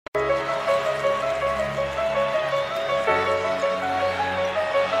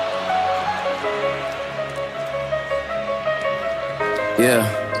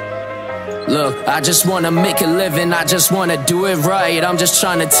Yeah. Look, I just wanna make a living, I just wanna do it right. I'm just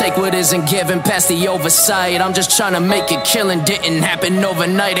trying to take what isn't given past the oversight. I'm just trying to make a killing, didn't happen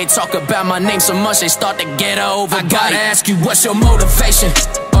overnight. They talk about my name so much they start to get over. I gotta ask you, what's your motivation?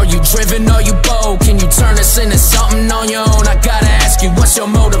 Are you driven, are you bold? Can you turn this into something on your own? I gotta ask you, what's your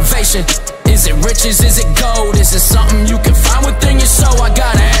motivation? Is it riches, is it gold? Is it something you can find within your soul? I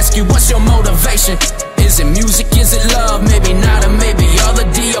gotta ask you, what's your motivation? Is it music, is it love? Maybe not, or maybe all of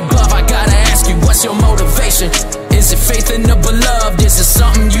the above. I gotta ask you, what's your motivation? Is it faith in the beloved? Is it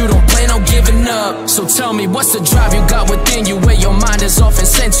something you don't plan on giving up? So tell me, what's the drive you got within you, where your mind is often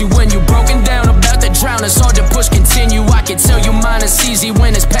sent you? When you're broken down about to drown, it's hard to push continue. I can tell you mine is easy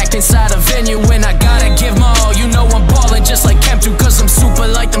when it's packed inside a venue. When I gotta give my all, you know I'm ballin' just like Kemptu, cause I'm super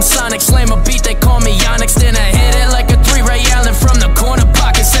like them Sonics. Slam a beat, they call me Onyx, then I hit it like a 3 Ray Allen from the corner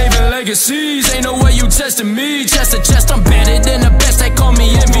pocket, saving legacies. Ain't no way you testing me, chest to chest, I'm better than the best, they call me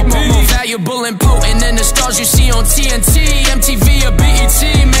MVP. More valuable and potent than the stars you see on TNT, MTV or BET.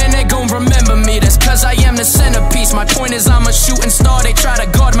 Man, they gon' remember me, that's cause I am the centerpiece. My point is I'm a shooting star, they try to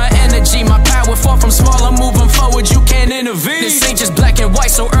guard my energy. My power far from small, I'm moving forward, you can't intervene. This ain't just black and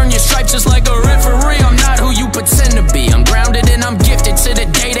white, so earn your stripes just like a referee. I'm not who you pretend to be, I'm grounded and I'm gifted. To the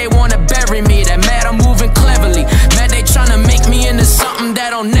day they wanna bury me, that mad I'm moving cleverly. Mad they tryna make me into something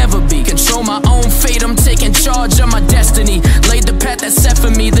that I'll never be. Control my own fate, I'm taking charge of my destiny. Laid the path that's set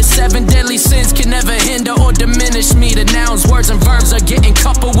for me, the 7 deadly sins can never hinder or diminish me. The nouns, words, and verbs are getting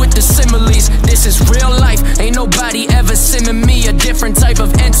coupled with the similes. This is real life, ain't nobody ever simming me. A different type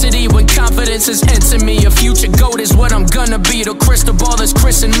of entity when confidence is into me. A future goat is what I'm gonna be. The crystal ball is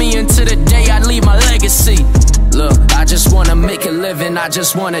christening me into the day I leave my legacy. Look, I just wanna make a living, I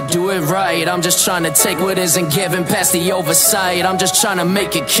just wanna do it right. I'm just trying to take what isn't given past the oversight. I'm just trying to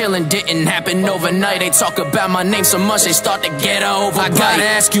make a killing, didn't happen overnight. They talk about my name so much they start to get over. I gotta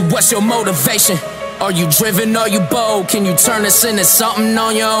ask you, what's your motivation? Are you driven, are you bold? Can you turn this into something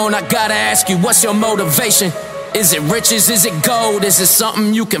on your own? I gotta ask you, what's your motivation? Is it riches, is it gold? Is it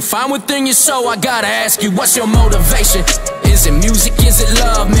something you can find within your soul? I gotta ask you, what's your motivation? Is it music, is it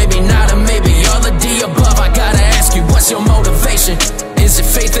love? Maybe not, or maybe all of the above. I gotta ask you, what's your motivation? Is it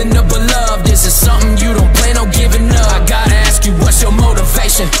faith in the beloved? Is it something you don't plan on giving up? I gotta ask you, what's your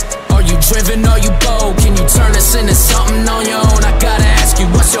motivation? Are you driven, are you bold? Can you turn this into something on your own? I gotta ask you,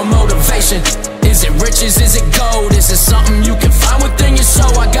 what's your motivation? Is it riches, is it gold? Is it something you can find within your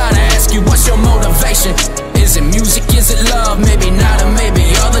soul? I gotta ask you, what's your motivation? Is it music, is it love? Maybe not, or maybe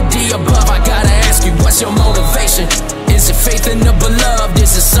all of the above. I gotta ask you, what's your motivation? Is it faith in the beloved?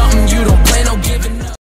 Is it something you don't plan on giving up?